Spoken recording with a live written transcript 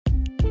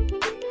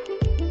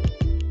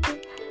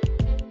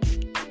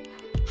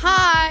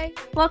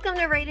Hi. Welcome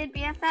to Rated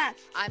BFF.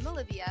 I'm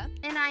Olivia.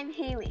 And I'm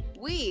Haley.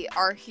 We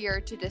are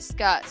here to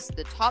discuss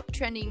the top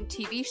trending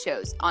TV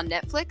shows on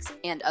Netflix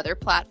and other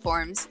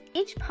platforms.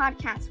 Each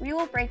podcast, we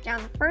will break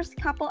down the first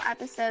couple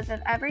episodes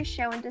of every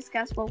show and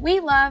discuss what we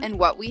love and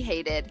what we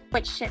hated,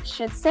 which ships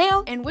should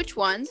sail, and which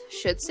ones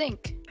should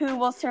sink, who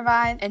will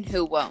survive, and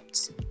who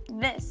won't.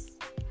 This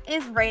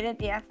is Rated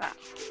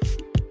BFF.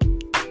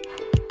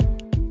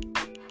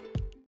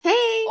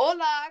 Hey!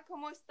 Hola,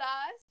 ¿cómo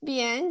estás?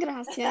 Bien,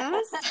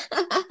 gracias.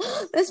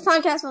 This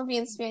podcast won't be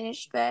in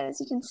Spanish, but as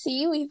you can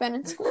see, we've been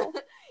in school.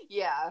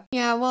 Yeah.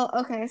 Yeah, well,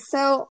 okay,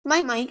 so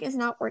my mic is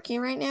not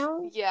working right now.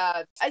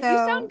 Yeah. So... You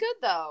sound good,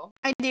 though.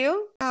 I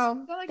do?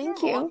 Oh, like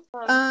thank normal.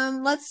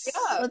 you.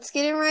 Let's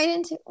get right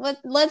into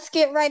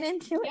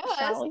it,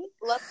 shall we?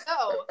 Let's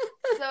go.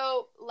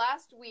 So,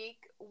 last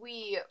week,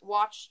 we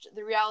watched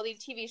the reality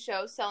TV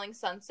show Selling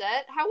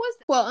Sunset. How was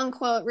it?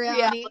 Quote-unquote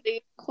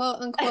reality.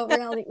 Quote-unquote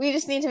reality. We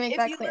just need to make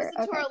that clear. If you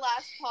listen to our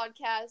last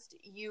podcast,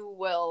 you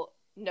will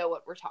know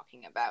what we're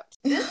talking about.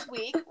 This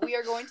week, we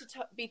are going to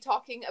be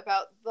talking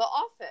about The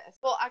Office.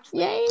 Well,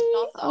 actually,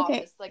 not The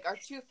Office, like our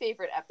two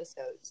favorite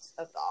episodes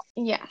of The Office.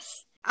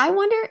 Yes.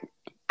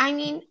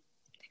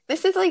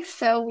 This is like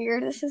so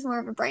weird. This is more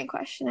of a brain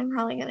question. I'm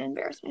probably going to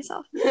embarrass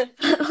myself.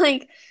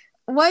 Like,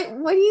 what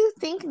do you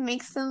think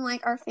makes them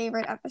like our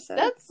favorite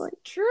episodes? That's like,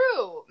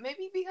 true.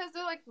 Maybe because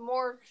they're like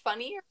more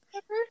funny or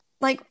whatever.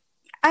 Like,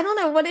 I don't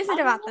know. What is it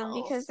about them?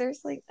 Because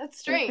there's like... That's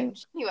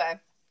strange. Anyway.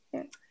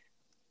 Yeah.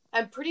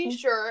 I'm pretty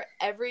sure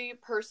every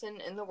person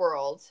in the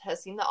world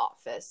has seen The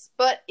Office.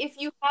 But if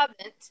you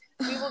haven't,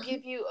 we will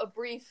give you a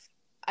brief,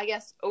 I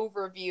guess,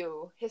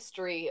 overview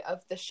history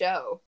of the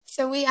show.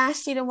 So we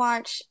asked you to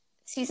watch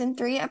Season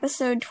 3,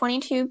 Episode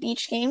 22,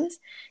 Beach Games,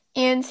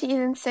 and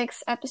Season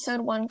 6,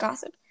 Episode 1,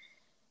 Gossip.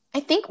 I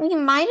think we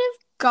might have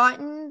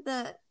gotten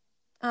the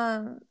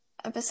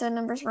episode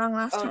numbers wrong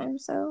last time,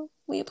 so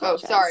we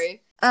apologize. Oh,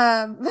 sorry.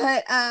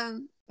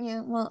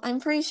 Yeah, well,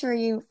 I'm pretty sure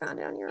you found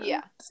it on your own.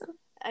 Yeah. So.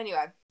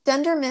 Anyway.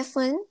 Dunder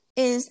Mifflin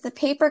is the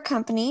paper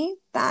company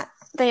that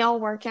they all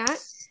work at.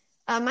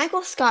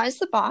 Michael Scott is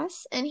the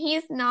boss, and he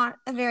is not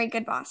a very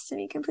good boss, to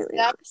be completely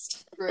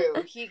honest.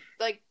 That's true.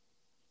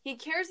 He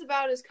cares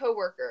about his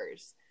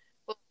coworkers.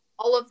 Well,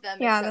 all of them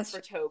except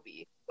for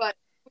Toby. But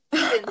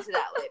we'll get into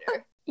that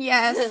later.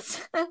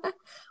 Yes.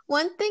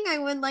 One thing I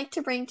would like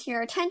to bring to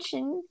your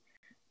attention,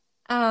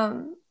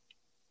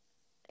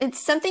 it's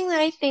something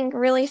that I think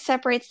really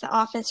separates The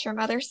Office from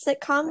other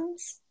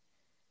sitcoms.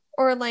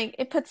 Or, like,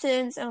 it puts it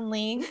in its own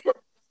league,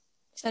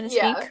 so to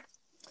speak.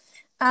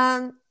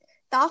 The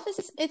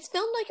Office, it's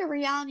filmed like a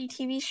reality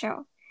TV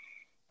show.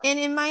 And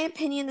in my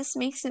opinion, this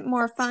makes it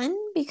more fun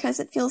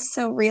because it feels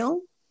so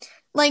real.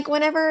 Like,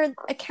 whenever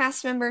a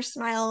cast member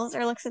smiles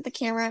or looks at the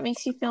camera, it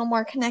makes you feel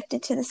more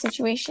connected to the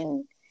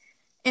situation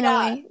in a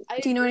way.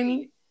 Do you know what I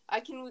mean?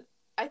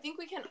 I think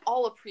we can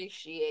all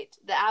appreciate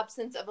the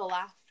absence of a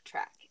laugh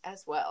track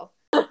as well.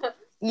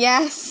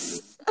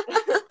 Yes.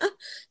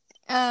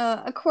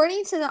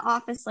 According to the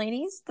Office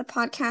Ladies, the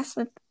podcast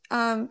with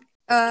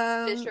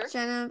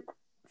Jenna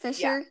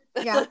Fisher,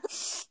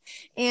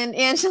 and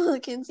Angela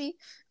Kinsey,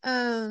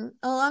 a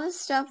lot of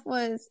stuff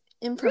was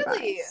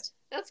improvised. Really?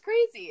 That's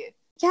crazy.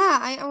 Yeah,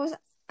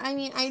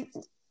 I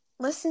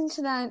listen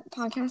to that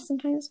podcast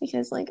sometimes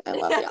because like I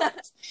love the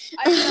Office.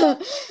 I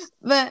know.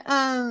 But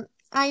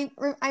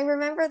I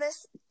remember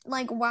this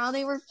like while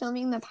they were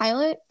filming the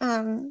pilot,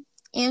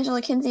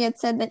 Angela Kinsey had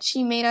said that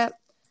she made up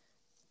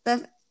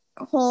the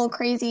whole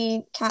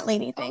crazy cat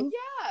lady thing.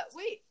 Oh, yeah.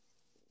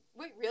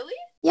 Wait, really?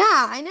 Yeah,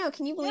 I know.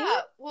 Can you believe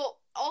it? Well,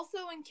 also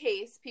in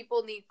case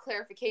people need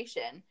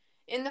clarification,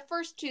 in the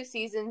first 2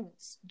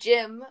 seasons,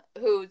 Jim,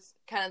 who's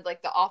kind of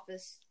like the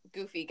Office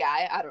goofy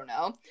guy, I don't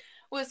know,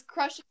 was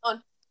crushing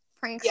on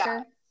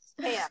prankster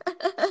Pam.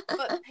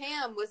 But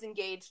Pam was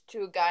engaged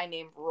to a guy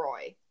named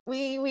Roy.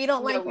 We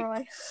don't like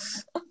Roy.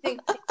 I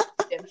think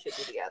Jim should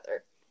be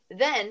together.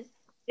 Then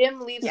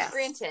Jim leaves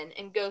Scranton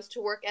and goes to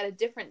work at a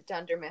different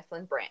Dunder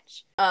Mifflin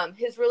branch.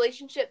 His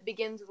relationship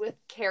begins with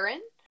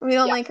Karen. We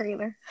don't like her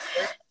either.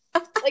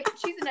 Like,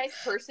 she's a nice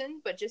person,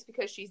 but just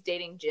because she's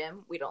dating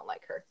Jim, we don't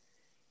like her.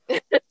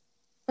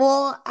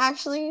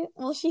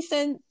 She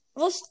said,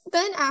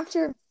 then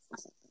after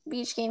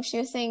Beach Game, she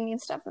was saying mean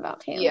stuff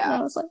about Pam. Yeah. And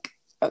I was like,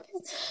 okay.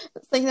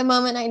 It's like the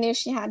moment I knew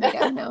she had to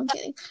go. No, I'm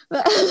kidding.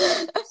 But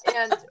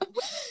and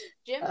when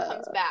Jim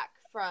comes back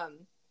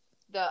from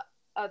the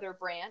other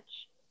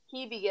branch,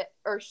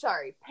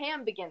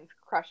 Pam begins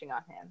crushing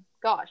on him.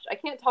 Gosh, I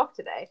can't talk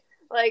today.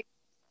 Like,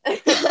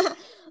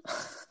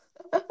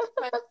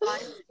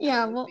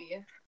 yeah, well,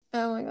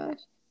 oh my gosh.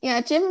 Yeah,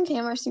 Jim and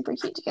Pam are super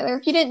cute together.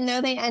 If you didn't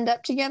know they end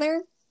up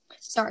together,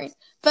 sorry.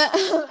 But,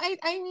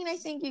 I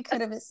think you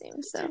could have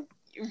assumed, so.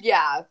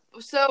 Yeah,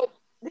 so,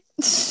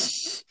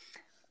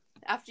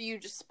 after you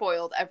just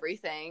spoiled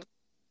everything.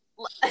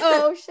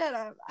 Oh, shut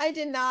up. I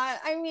did not.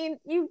 I mean,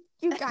 you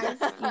guys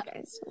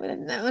would have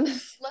known.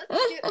 Let's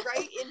get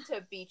right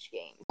into Beach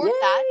Game. For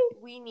that,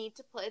 we need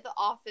to play the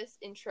Office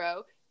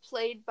intro,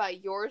 played by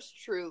yours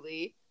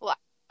truly. Well,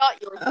 not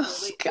yours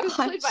truly. It was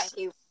played by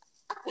Haley.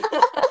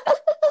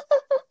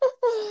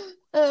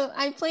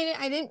 I played it.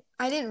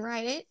 I didn't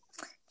write it.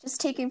 Just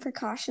taking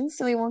precautions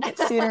so we won't get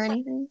sued or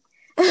anything.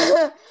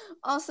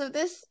 Also,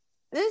 this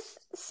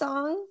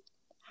song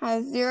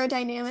has zero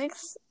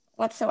dynamics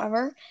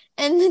whatsoever,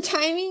 and the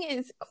timing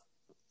is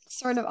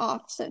sort of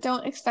off, so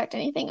don't expect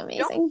anything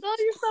amazing. Don't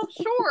sell yourself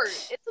short.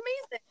 It's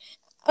amazing.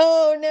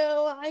 Oh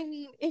no, I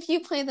mean, if you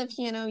play the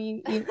piano,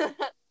 you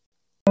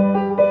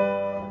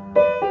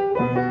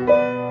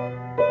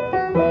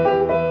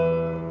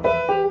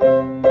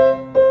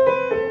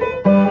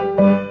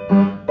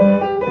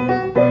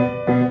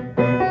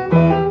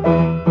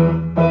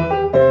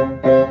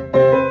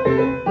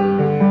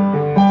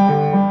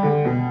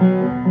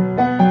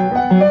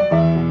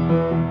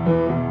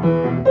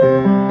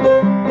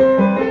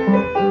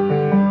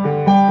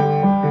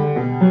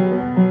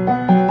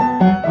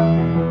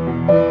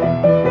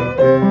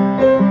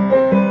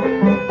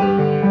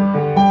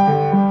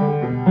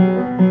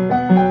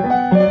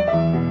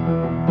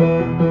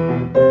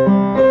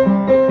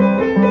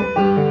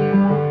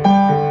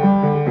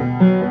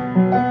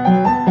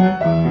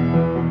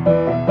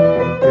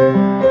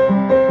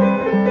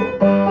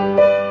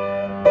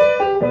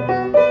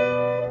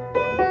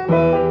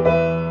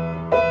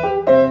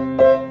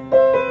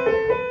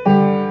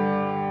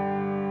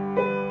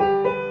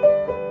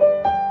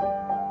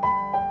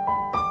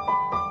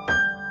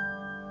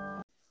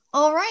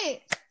All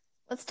right,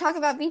 let's talk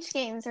about beach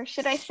games, or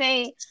should I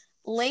say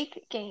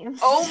lake games.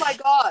 Oh my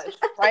gosh,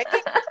 right?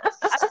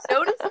 I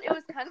noticed it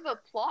was kind of a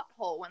plot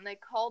hole when they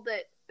called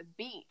it a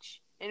beach,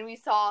 and we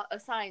saw a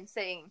sign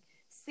saying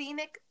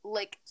Scenic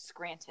Lake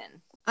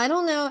Scranton. I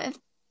don't know if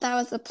that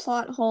was a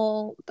plot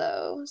hole,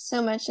 though,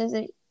 so much as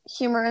a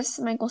humorous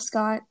Michael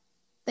Scott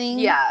thing.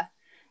 Yeah,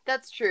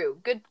 that's true.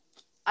 Good.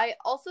 I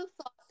also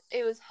thought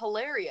it was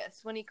hilarious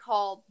when he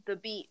called the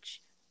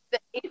beach the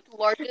 8th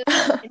largest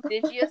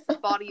indigenous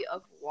body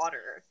of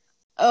water.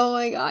 Oh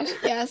my gosh,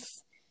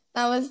 yes.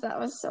 That was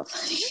so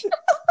funny.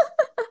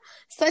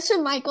 Such a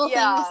Michael thing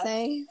to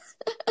say.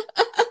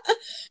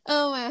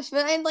 Oh my gosh,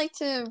 but I'd like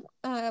to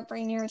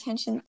bring your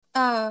attention.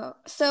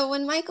 So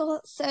when Michael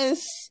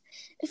says,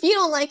 if you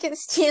don't like it,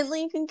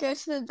 Stanley, you can go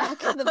to the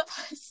back of the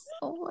bus.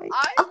 Oh my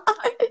god.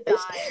 I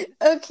died.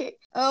 Okay.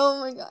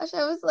 Oh my gosh.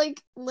 I was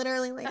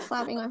literally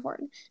slapping my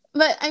forehead.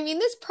 But I mean,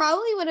 this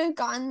probably would have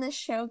gotten the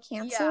show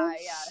canceled.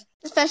 Yeah.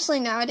 Especially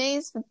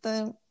nowadays with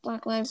the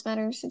Black Lives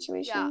Matter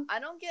situation. Yeah, I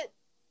don't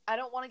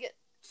want to get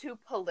too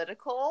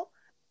political,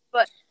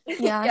 but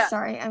yeah,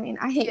 sorry. I mean,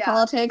 I hate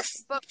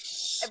politics. But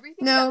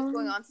everything that was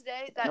going on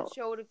today, that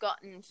show would have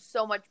gotten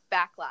so much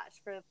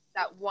backlash for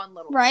that one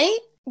little right?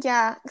 Quote.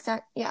 Yeah,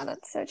 exactly. Yeah,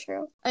 that's so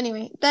true.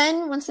 Anyway,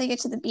 then once they get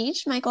to the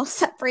beach, Michael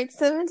separates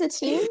them into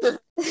teams.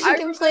 They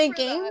can play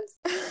games.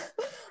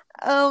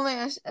 Oh my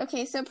gosh.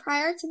 Okay, so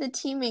prior to the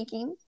team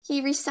making,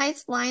 he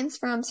recites lines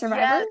from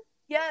Survivor.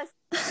 Yes.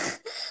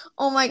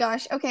 Oh my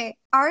gosh. Okay,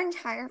 our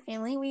entire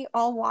family, we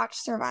all watch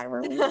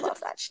Survivor. We love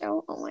that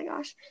show. Oh my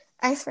gosh.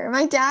 I swear,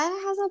 my dad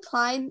has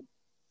applied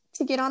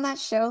to get on that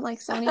show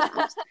so many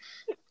times.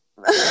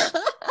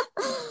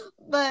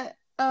 But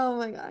oh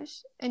my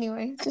gosh.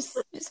 Anyway, just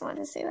wanted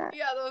to say that.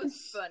 Yeah, that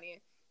was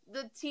funny.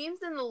 The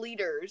teams and the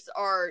leaders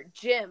are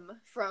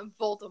Jim from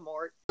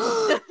Voldemort.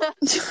 You'll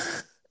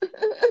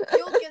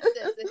get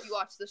this if you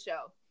watch the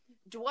show.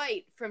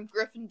 Dwight from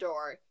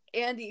Gryffindor,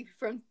 Andy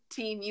from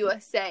Team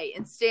USA,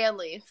 and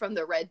Stanley from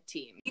the Red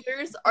Team.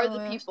 Leaders are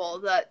the people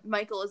that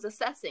Michael is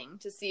assessing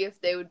to see if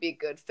they would be a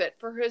good fit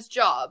for his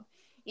job,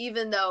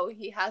 even though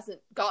he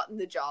hasn't gotten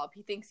the job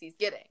he thinks he's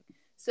getting.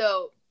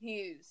 So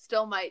he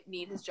still might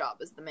need his job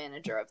as the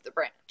manager of the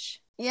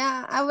branch.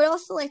 Yeah, I would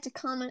also like to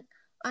comment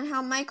on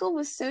how Michael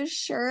was so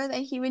sure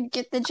that he would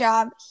get the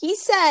job. He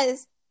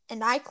says,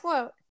 and I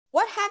quote,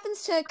 "What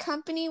happens to a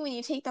company when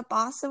you take the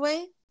boss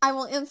away? I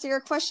will answer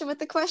your question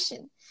with a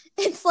question.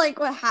 It's like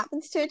what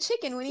happens to a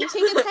chicken when you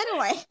take its head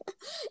away.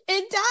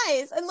 It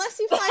dies unless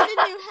you find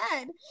a new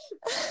head."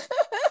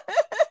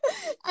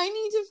 I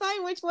need to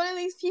find which one of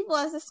these people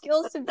has the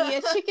skills to be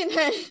a chicken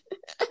head.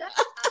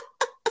 That's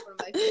one of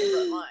my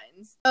favorite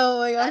lines. Oh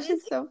my gosh,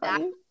 it's so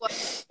funny. What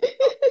say.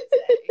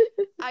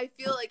 I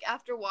feel like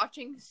after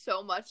watching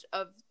so much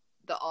of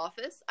The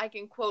Office, I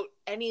can quote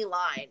any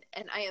line,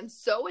 and I am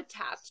so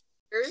attached.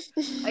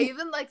 I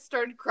even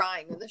started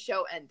crying when the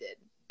show ended.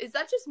 Is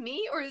that just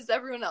me, or is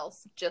everyone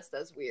else just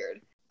as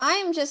weird? I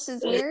am just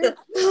as weird.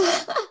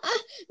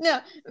 No.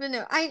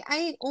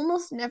 I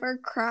almost never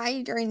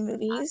cry during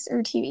movies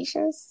or TV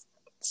shows.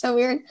 So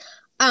weird.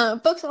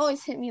 Books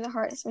always hit me the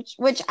hardest,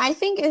 which I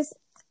think is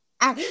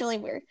actually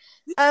weird.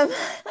 But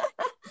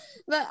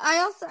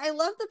I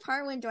love the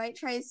part when Dwight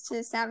tries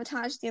to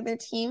sabotage the other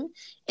team,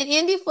 and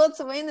Andy floats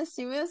away in the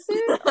sumo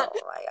suit. Oh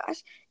my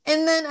gosh!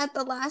 And then at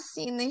the last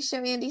scene, they show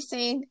Andy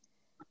saying,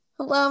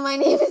 "Hello, my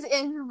name is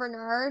Andrew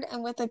Bernard.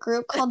 I'm with a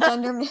group called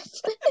Gender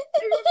Myth."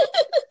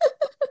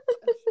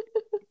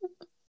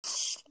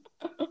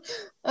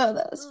 Oh,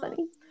 that was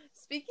funny.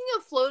 Speaking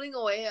of floating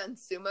away on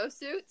sumo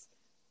suits,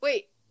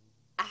 wait,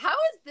 how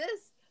is that?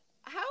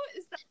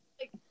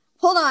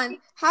 Hold hold on.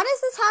 How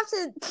does this have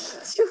to...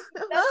 That's so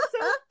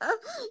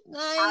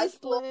nice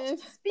casual. live.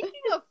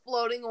 Speaking of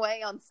floating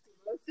away on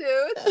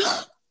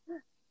snowsuits.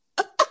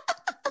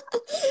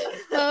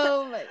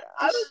 Oh my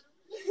gosh.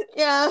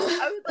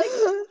 I was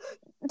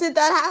like, did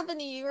that happen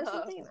to you or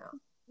something? No.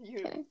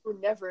 You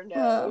would never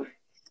know.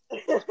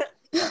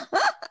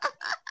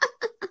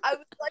 I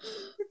would like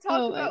to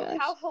talk about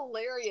how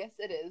hilarious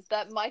it is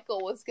that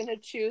Michael was going to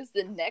choose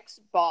the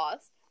next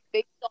boss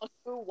based on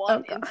who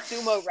won in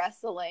sumo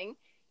wrestling,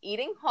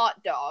 eating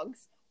hot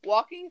dogs,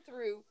 walking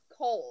through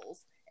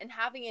coals, and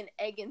having an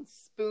egg and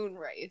spoon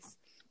race.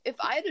 If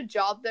I had a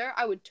job there,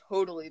 I would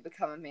totally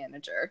become a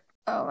manager.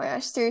 Oh my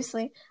gosh,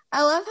 seriously.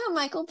 I love how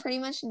Michael pretty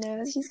much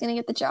knows he's going to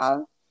get the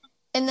job.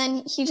 And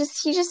then he's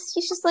just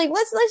like,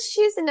 let's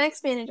choose the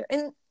next manager.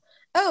 And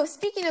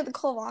speaking of the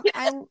coal walk,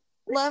 I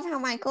love how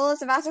Michael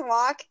is about to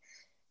walk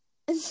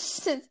and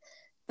says,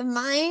 the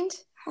mind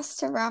has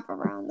to wrap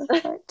around the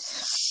foot.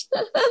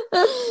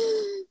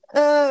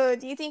 Oh,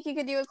 do you think you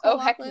could do a coal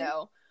walk? Oh, heck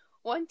no.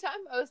 One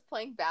time I was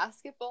playing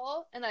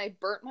basketball and I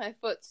burnt my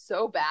foot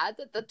so bad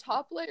that the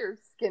top layer of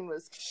skin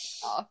was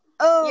off.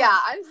 Oh. Yeah,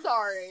 I'm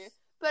sorry.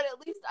 But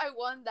at least I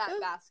won that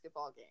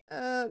basketball game.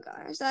 Oh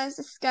gosh, that is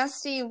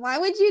disgusting. Why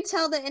would you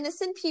tell the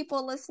innocent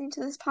people listening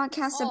to this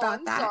podcast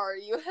about that? I'm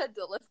sorry, you had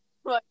to listen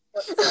to my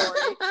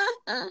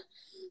story.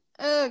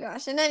 Oh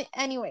gosh, and then,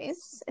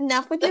 anyways,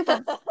 enough with your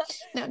butt.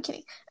 No, I'm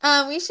kidding.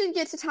 We should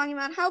get to talking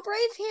about how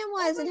brave Pam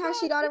was and how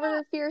she got over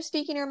her fear of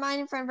speaking her mind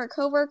in front of her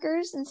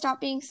coworkers and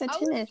stopped being so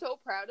timid. I was so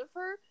proud of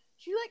her.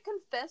 She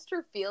confessed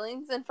her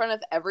feelings in front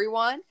of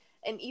everyone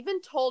and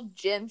even told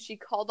Jim she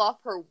called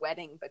off her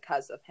wedding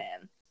because of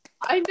him.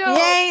 I know.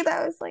 Yay,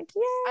 that was yay.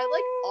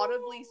 I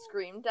audibly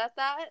screamed at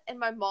that, and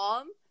my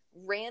mom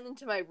ran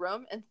into my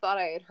room and thought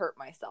I had hurt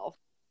myself.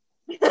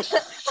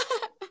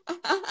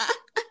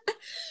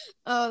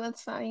 Oh,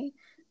 that's funny.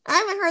 I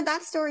haven't heard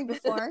that story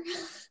before.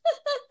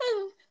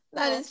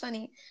 That is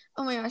funny.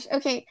 Oh my gosh.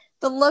 Okay,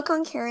 the look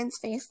on Karen's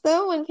face,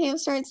 though, when Pam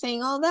started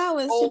saying all that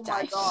was to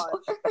die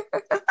for.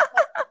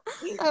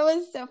 That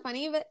was so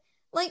funny, but,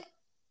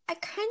 I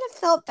kind of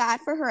felt bad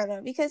for her,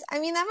 though, because,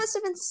 that must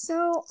have been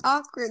so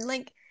awkward.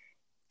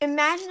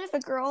 Imagine if a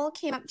girl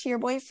came up to your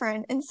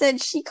boyfriend and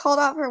said she called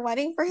off her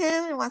wedding for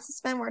him and wants to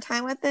spend more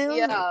time with him.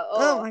 Yeah.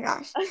 Oh my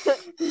gosh.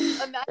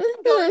 Imagine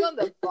going on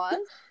the bus,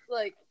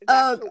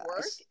 back to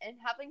work and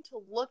having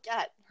to look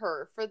at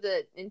her for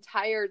the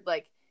entire,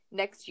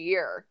 next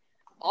year.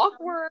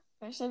 Awkward.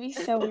 Gosh, that'd be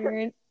so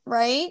weird.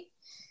 Right?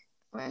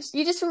 Gosh,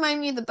 you just remind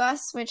me of the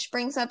bus, which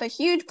brings up a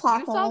huge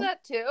plot hole. You saw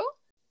that too?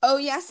 Oh,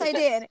 yes, I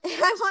did.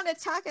 I want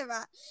to talk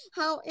about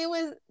how it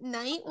was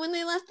night when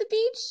they left the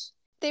beach.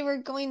 They were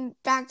going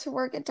back to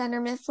work at Dunder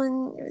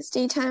Mifflin. It was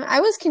daytime. I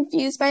was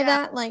confused by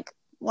that.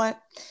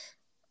 What?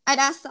 I'd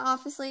ask the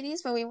office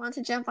ladies, but we want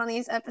to jump on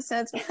these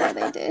episodes before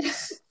they did.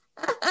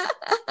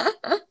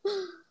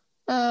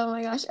 Oh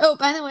my gosh. Oh,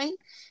 by the way,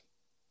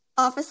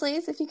 office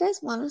ladies, if you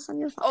guys want us on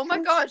your podcast. Oh my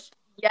gosh.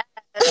 Yes.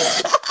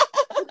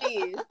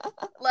 Please.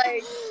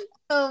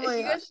 Oh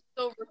my gosh.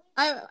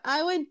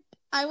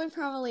 I would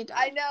probably die.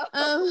 I know.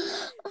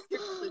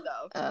 Seriously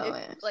though. Oh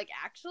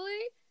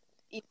actually,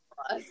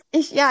 us.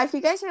 If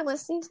you guys are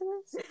listening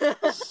to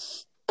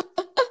this.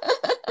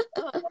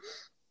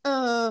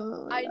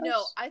 Oh, I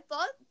know. I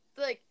thought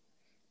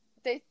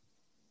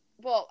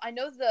I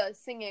know the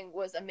singing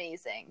was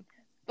amazing,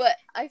 but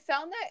I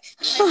found that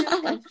kind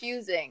of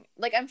confusing.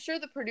 I'm sure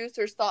the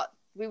producers thought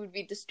we would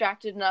be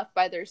distracted enough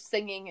by their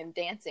singing and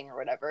dancing or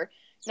whatever,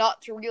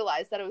 not to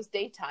realize that it was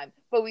daytime,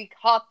 but we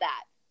caught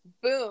that.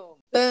 Boom.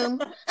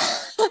 Boom.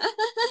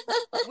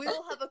 We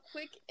will have a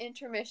quick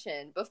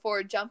intermission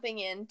before jumping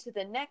into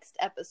the next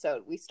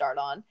episode we start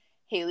on,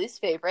 Haley's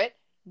favorite,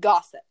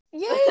 gossip.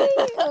 Yay!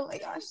 Oh my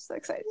gosh, so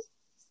excited.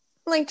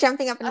 I'm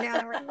jumping up and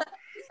down.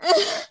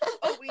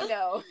 Oh, we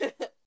know.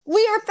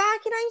 We are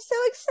back and I'm so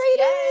excited.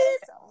 Yes.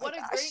 What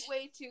a great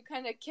way to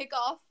kind of kick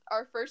off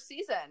our first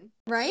season.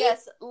 Right?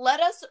 Yes. Let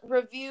us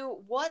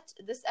review what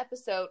this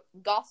episode,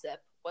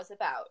 Gossip, was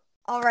about.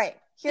 All right.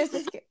 Here's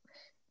the scoop.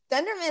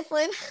 Dunder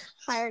Mifflin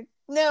hired...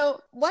 No,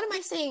 what am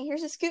I saying?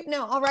 Here's the scoop.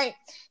 No, all right.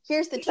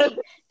 Here's the tea.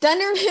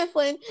 Dunder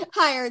Mifflin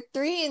hired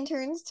 3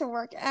 interns to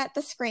work at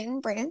the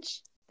Scranton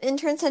branch. The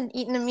interns had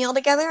eaten a meal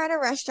together at a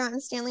restaurant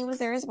and Stanley was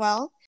there as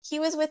well. He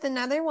was with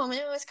another woman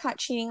who was caught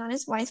cheating on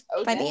his wife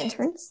by the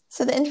interns.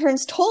 So the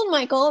interns told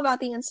Michael about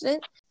the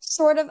incident,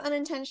 sort of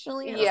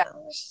unintentionally. Yeah.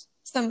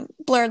 Some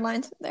blurred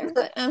lines there.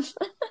 But,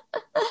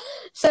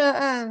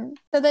 So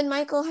then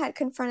Michael had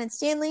confronted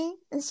Stanley,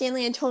 and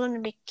Stanley had told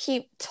him to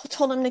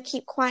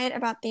keep quiet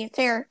about the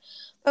affair.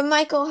 But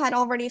Michael had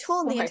already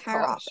told the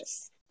entire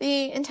office.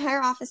 The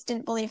entire office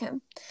didn't believe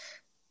him.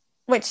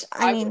 Which,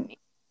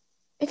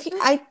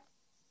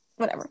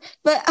 whatever.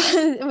 But,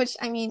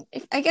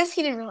 I guess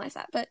he didn't realize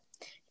that. But,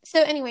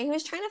 so anyway, he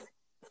was trying to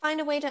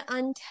find a way to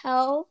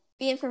untell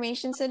the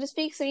information, so to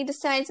speak. So he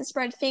decides to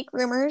spread fake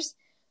rumors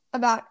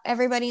about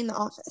everybody in the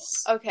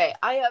office. Okay,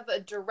 I have a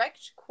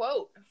direct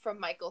quote from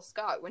Michael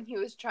Scott when he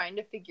was trying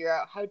to figure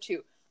out how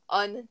to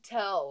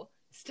untell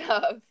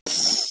stuff.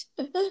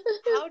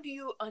 How do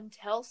you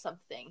untell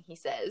something, he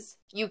says.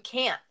 You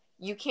can't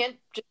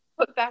just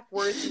put back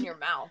words in your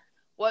mouth.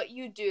 What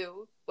you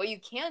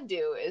can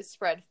do is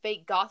spread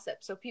fake gossip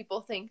so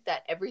people think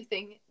that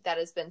everything that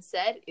has been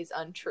said is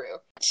untrue.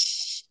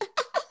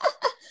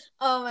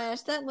 Oh my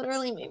gosh, that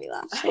literally made me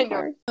laugh so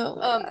hard. Oh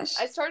my gosh.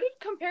 I started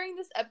comparing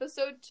this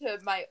episode to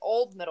my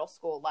old middle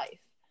school life.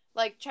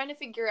 Like, trying to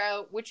figure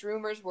out which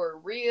rumors were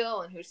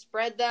real and who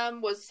spread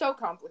them was so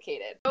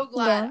complicated. So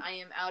glad I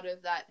am out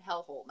of that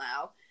hellhole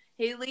now.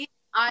 Haley and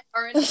I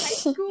are in high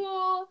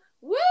school.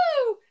 Woo!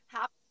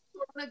 Happy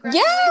on the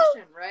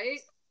graduation,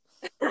 right?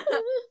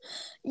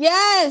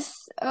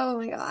 Yes! Oh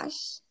my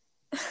gosh.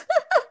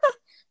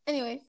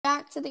 Anyway,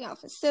 back to the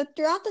office. So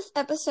throughout this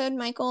episode,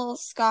 Michael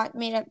Scott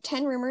made up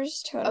 10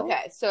 rumors total.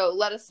 Okay, so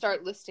let us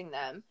start listing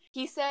them.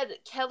 He said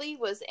Kelly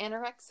was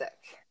anorexic.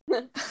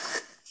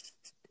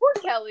 Poor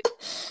Kelly.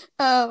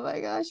 Oh my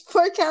gosh.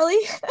 Poor Kelly.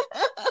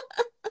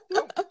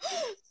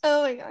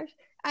 Oh my gosh.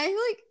 I feel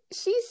like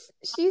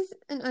she's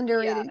an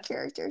underrated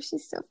character.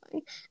 She's so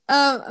funny.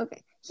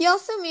 Okay. He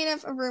also made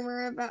up a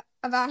rumor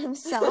about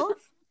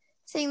himself,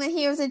 saying that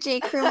he was a J.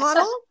 Crew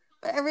model,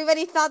 but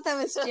everybody thought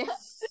that was Jim.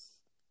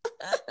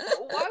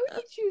 Why would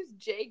you choose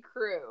J.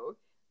 Crew?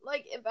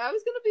 Like, if I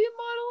was gonna be a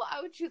model,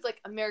 I would choose, like,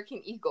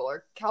 American Eagle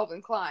or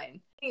Calvin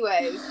Klein.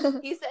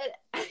 Anyways, he said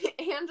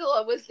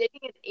Angela was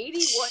dating an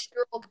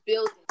 81-year-old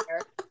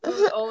billionaire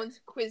who owns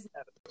Quiznos.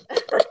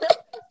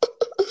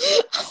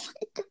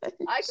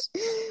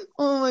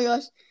 Oh my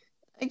gosh.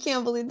 I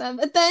can't believe that.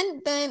 But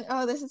then,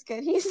 oh, this is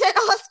good. He said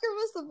Oscar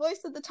was the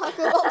voice of the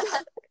Taco Bell.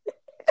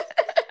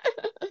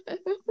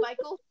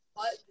 Michael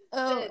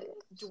said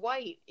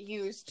Dwight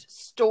used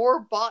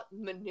store-bought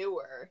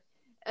manure.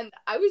 And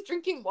I was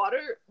drinking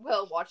water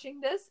while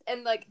watching this,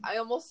 and, like, I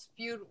almost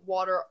spewed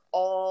water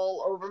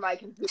all over my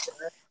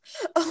computer.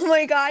 Oh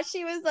my gosh,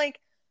 she was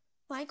like,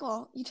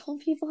 Michael, you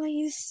told people I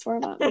use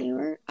store-bought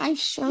manure? I've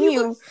shown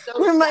you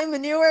where my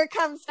manure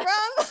comes from.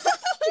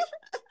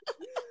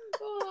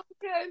 Oh,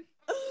 okay.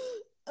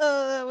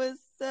 Oh, that was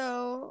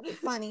so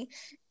funny.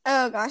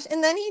 Oh gosh.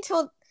 And then he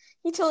told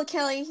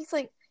Kelly, he's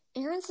like,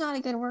 Erin's not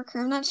a good worker.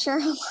 I'm not sure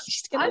how long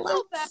she's gonna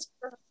last.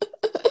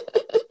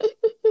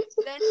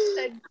 Then he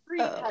said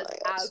Creed has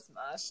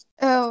asthma.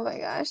 Oh my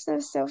gosh, that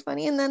was so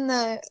funny. And then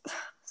the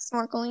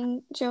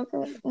snorkeling joke,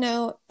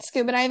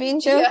 scuba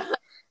diving joke. Yeah.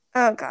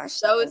 Oh gosh,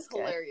 that was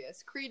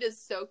hilarious. Creed is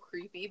so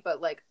creepy,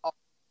 but, like, all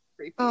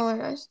creepy. Oh my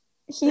gosh.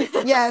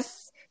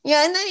 Yes.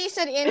 Yeah, and then he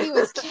said Andy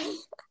was gay.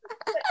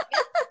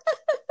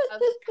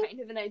 Kind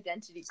of an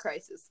identity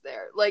crisis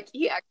there. Like,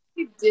 he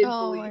actually did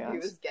believe he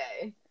was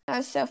gay. That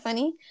was so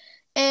funny.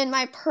 And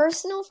my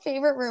personal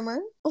favorite rumor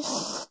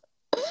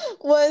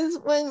was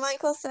when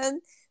Michael said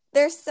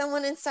there's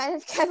someone inside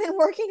of Kevin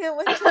working it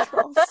with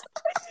girls.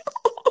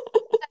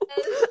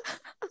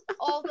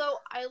 Although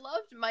I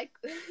loved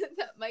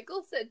that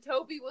Michael said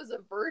Toby was a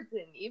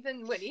virgin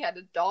even when he had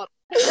a daughter.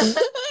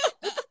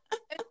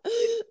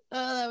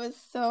 Oh, that was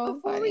so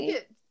Before funny. we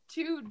get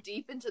too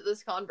deep into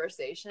this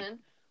conversation,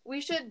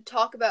 we should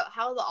talk about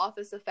how The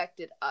Office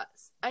affected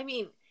us. I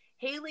mean,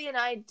 Haley and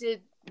I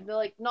did,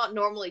 like, not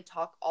normally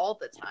talk all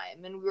the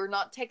time, and we were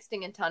not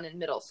texting a ton in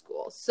middle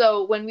school.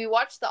 So when we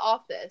watched The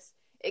Office,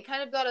 it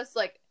kind of got us,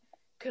 like,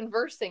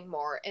 conversing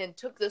more and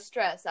took the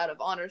stress out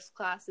of honors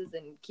classes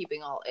and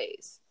keeping all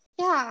A's.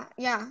 Yeah,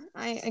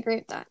 I agree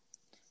with that.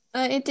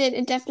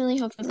 It definitely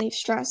helped relieve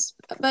stress.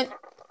 But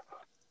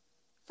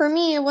for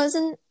me, it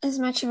wasn't as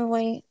much of a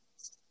way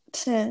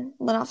to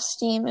let off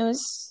steam.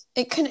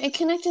 It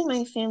connected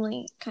my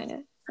family, kind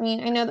of. I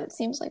mean, I know that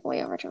seems like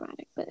way over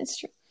dramatic, but it's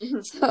true.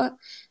 Mm-hmm. So,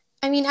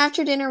 I mean,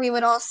 after dinner, we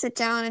would all sit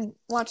down and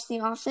watch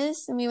The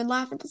Office, and we would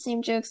laugh at the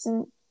same jokes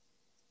and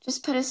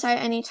just put aside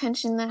any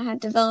tension that had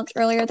developed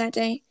earlier that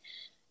day.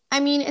 I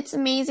mean, it's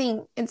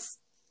amazing. It's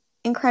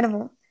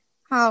incredible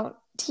how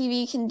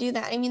TV can do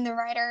that. I mean, the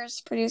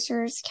writers,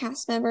 producers,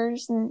 cast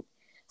members, and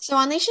so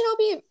on, they should all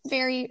be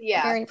very,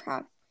 very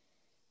proud.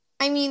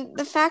 I mean,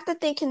 the fact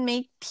that they can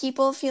make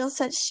people feel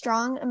such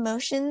strong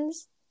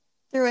emotions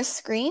through a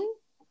screen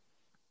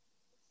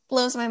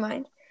blows my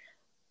mind.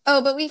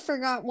 Oh, but we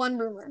forgot one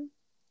rumor.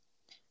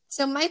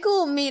 So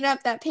Michael made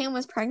up that Pam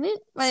was pregnant,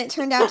 but it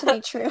turned out to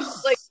be true.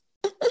 Like,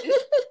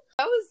 that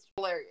was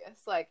hilarious.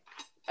 Like,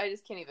 I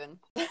just can't even.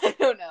 I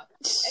don't know.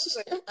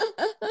 Anyway,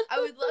 I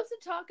would love to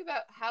talk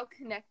about how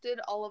connected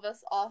all of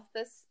us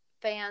Office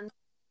fans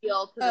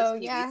feel to this TV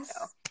show. Yes.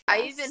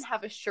 I even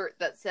have a shirt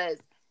that says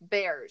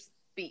Bears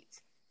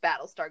beats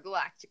Battlestar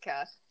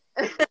Galactica.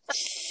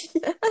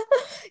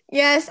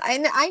 Yes, I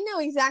know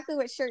exactly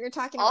what shirt you're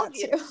talking about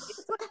too.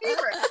 It's my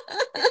favorite.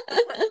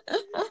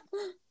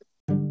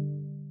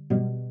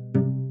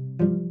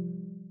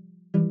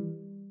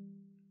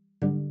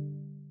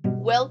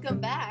 Welcome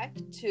back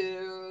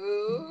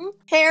to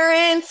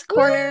Parents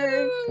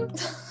Corner.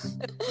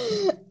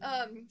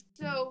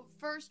 So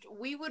first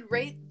we would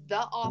rate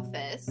The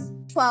Office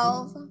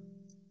 12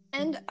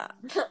 and up.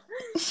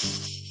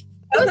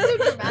 That was so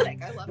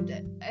dramatic. I loved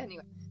it.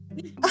 Anyway.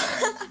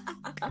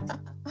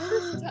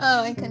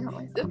 Oh, I couldn't help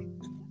myself.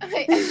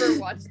 I ever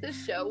watched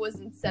this show was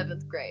in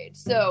 7th grade.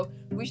 So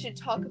we should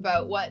talk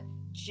about what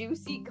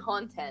juicy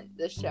content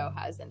this show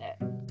has in it.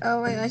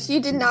 Oh my gosh, you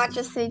did not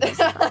just say juicy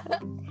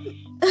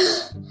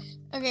content.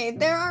 Okay,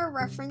 there are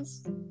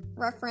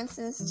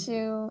references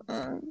to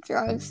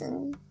drugs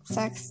and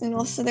sex, and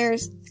also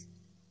there's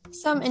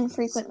some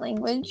infrequent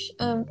language.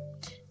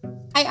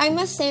 I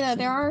must say, though,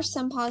 there are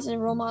some positive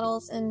role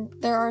models, and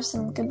there are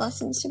some good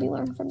lessons to be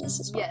learned from this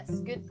as well. Yes,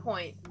 good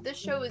point. This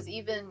show is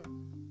even,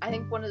 I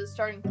think, one of the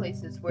starting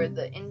places where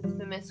the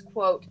infamous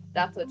quote,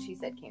 "That's what she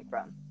said," came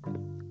from.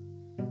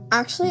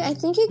 Actually, I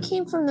think it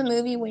came from the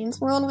movie Wayne's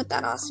World with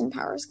that Austin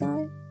Powers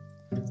guy.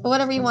 But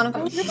whatever you want to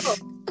call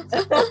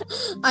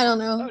it. I don't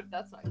know. Oh,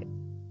 that's not good.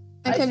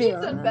 I could be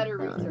wrong. Done better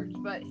research,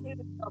 but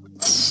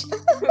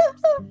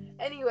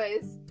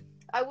anyways,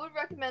 I would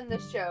recommend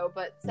this show,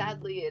 but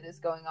sadly it is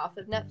going off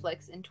of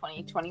Netflix in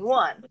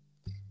 2021.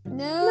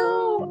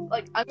 No.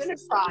 Like, I'm gonna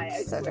cry,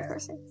 I So swear.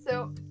 depressing.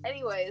 So,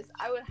 anyways,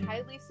 I would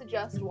highly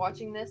suggest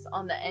watching this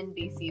on the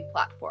NBC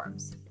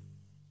platforms.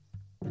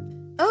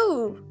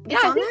 Oh, Yeah,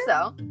 I think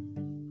so.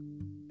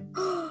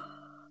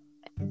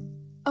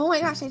 Oh my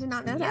gosh, I did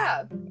not know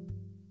that. Yeah.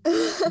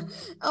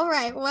 All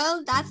right,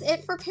 well, that's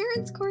it for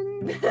Parents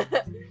Corner.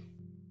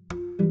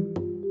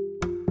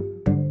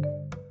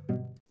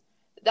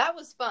 That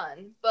was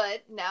fun,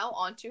 but now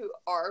on to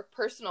our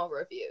personal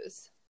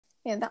reviews.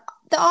 Yeah,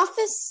 the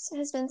Office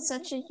has been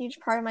such a huge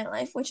part of my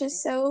life, which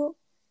is so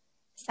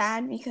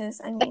sad because,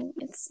 I mean,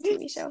 it's a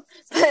TV show.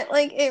 But,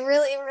 like, it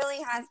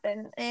really has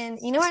been. And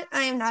you know what?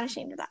 I am not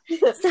ashamed of that.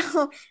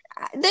 So,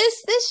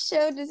 this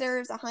show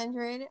deserves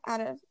 100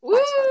 out of 5 Woo!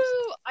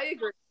 stars. I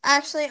agree.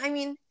 Actually, I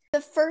mean,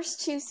 the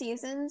first 2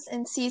 seasons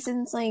and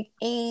seasons, like,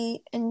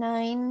 8 and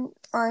 9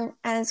 aren't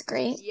as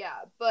great.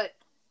 Yeah, but...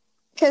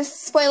 Because,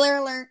 spoiler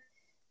alert,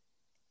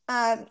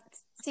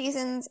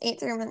 seasons 8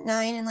 through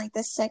 9 and, like,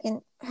 the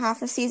second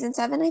half of season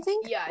 7, I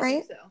think. Yeah, I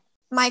right? think so.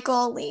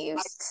 Michael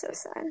leaves. So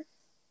sad.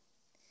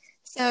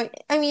 So,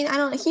 I mean, I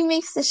don't know. He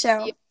makes the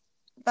show. Yeah.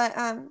 But,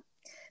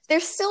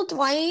 there's still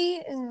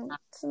Dwight and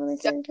some other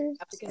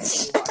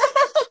characters.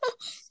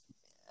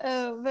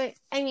 Oh, but,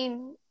 I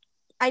mean,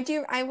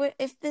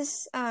 this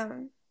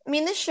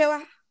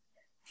show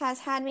has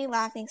had me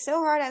laughing so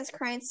hard I was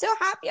crying, so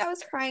happy I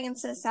was crying, and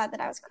so sad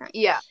that I was crying.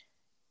 Yeah.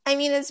 I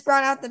mean, it's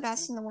brought out the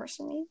best and the worst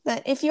in me.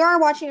 But if you are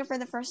watching it for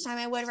the first time,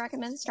 I would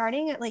recommend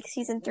starting at, like,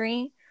 season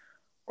 3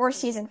 or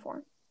season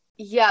 4.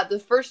 Yeah, the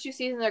first 2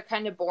 seasons are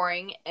kind of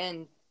boring,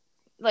 and,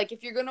 like,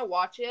 if you're gonna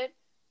watch it,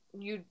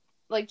 you,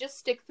 like, just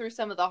stick through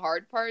some of the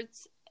hard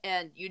parts,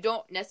 and you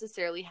don't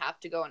necessarily have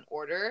to go in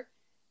order,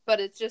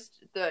 but it's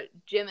just the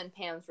Jim and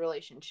Pam's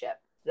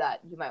relationship that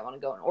you might want to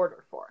go in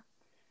order for.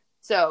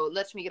 So,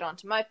 let me get on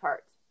to my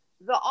part.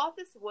 The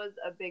Office was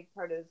a big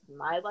part of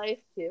my life,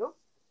 too.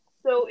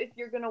 So if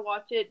you're going to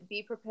watch it,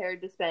 be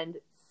prepared to spend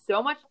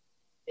so much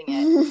time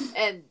watching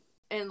it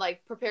and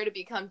like prepare to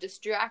become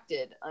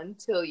distracted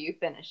until you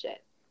finish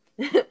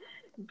it.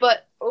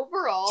 But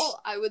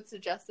overall, I would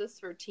suggest this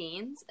for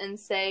teens and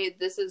say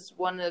this is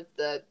one of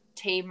the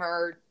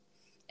tamer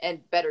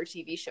and better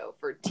TV show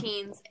for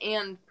teens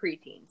and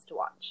preteens to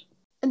watch.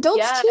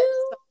 Adults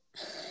too?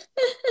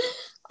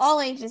 All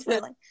ages,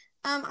 really.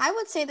 I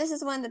would say this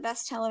is one of the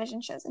best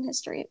television shows in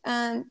history.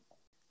 My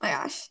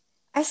gosh.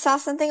 I saw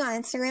something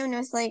on Instagram and it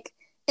was like,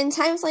 in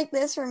times like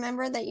this,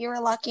 remember that you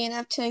are lucky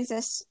enough to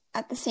exist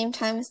at the same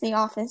time as The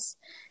Office.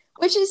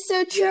 Which is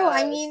so true.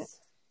 Yes. I mean,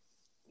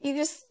 you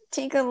just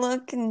take a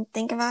look and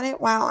think about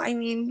it. Wow, I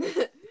mean...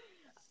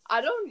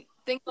 I don't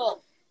think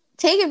I'll...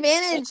 Take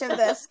advantage of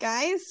this,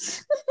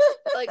 guys.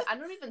 Like, I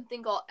don't even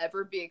think I'll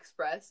ever be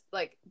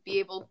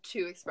able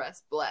to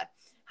express,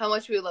 how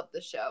much we love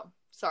the show.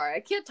 Sorry, I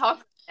can't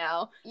talk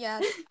now.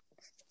 Yeah.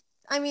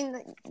 I mean,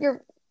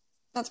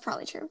 that's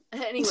probably true.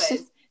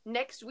 Anyways,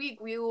 next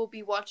week we will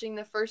be watching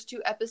the first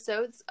 2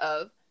 episodes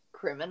of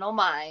Criminal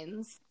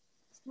Minds.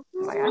 Oh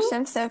my gosh,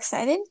 I'm so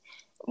excited.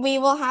 We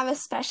will have a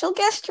special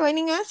guest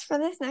joining us for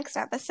this next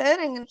episode.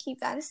 I'm going to keep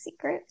that a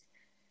secret.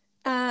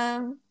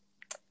 Well,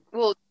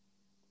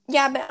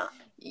 yeah, but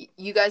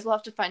you guys will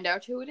have to find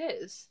out who it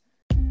is.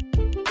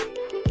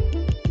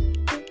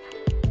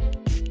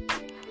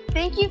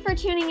 Thank you for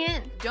tuning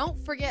in. Don't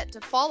forget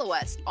to follow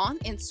us on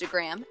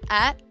Instagram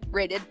at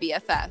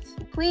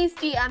RatedBFF. Please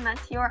DM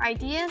us your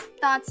ideas,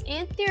 thoughts,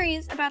 and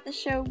theories about the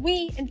show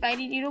we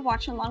invited you to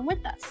watch along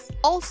with us.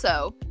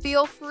 Also,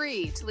 feel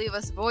free to leave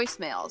us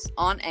voicemails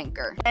on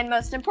Anchor. And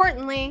most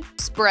importantly,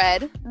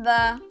 spread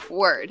the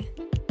word.